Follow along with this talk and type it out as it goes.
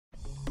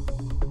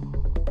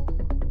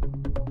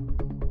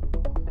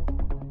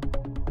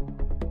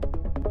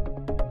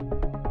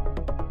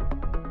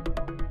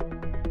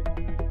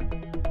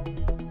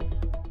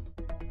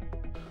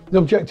The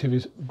objective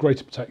is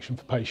greater protection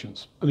for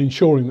patients and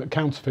ensuring that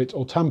counterfeit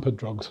or tampered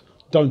drugs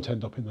don't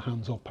end up in the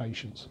hands of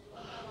patients.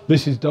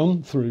 This is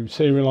done through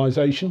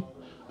serialisation,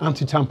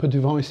 anti-tamper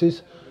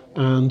devices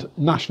and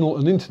national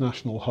and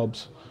international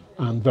hubs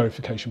and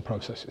verification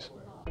processes.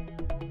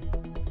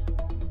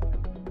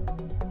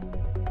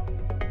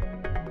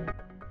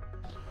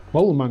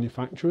 Well, the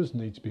manufacturers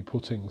need to be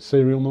putting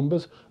serial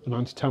numbers and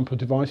anti-tamper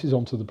devices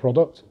onto the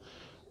product,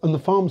 and the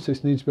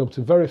pharmacist needs to be able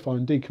to verify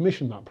and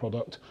decommission that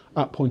product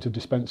at point of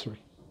dispensary.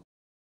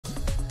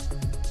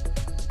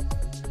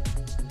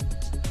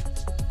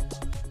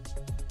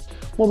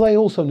 Well, they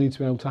also need to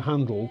be able to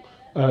handle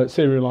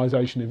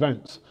serialisation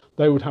events.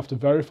 They would have to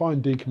verify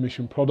and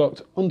decommission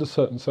product under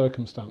certain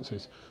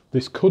circumstances.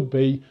 This could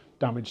be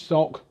damaged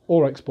stock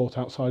or export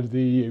outside of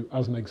the EU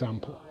as an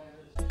example.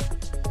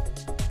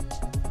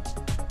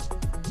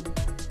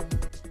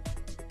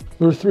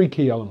 There are three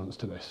key elements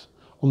to this.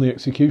 On the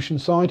execution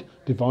side,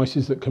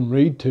 devices that can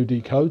read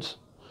 2D codes.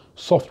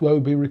 Software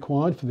would be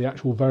required for the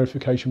actual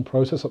verification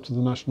process up to the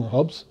national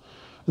hubs.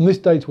 And this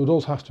data would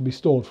also have to be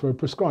stored for a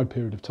prescribed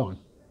period of time.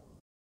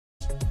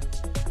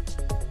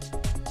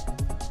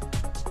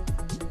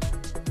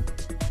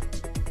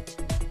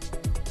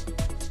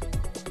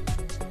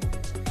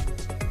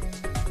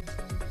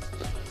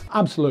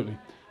 Absolutely.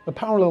 A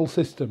parallel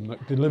system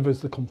that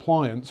delivers the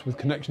compliance with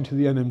connection to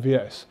the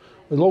NMVS,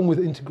 along with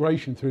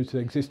integration through to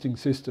existing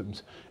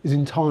systems, is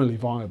entirely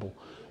viable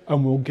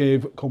and will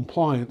give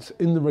compliance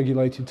in the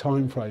regulated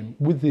timeframe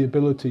with the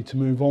ability to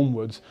move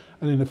onwards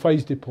and in a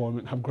phased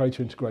deployment have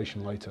greater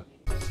integration later.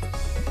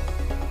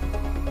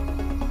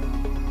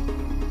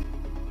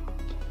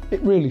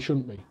 It really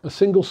shouldn't be. A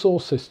single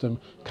source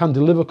system can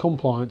deliver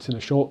compliance in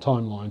a short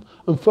timeline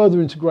and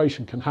further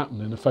integration can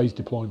happen in a phased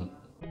deployment.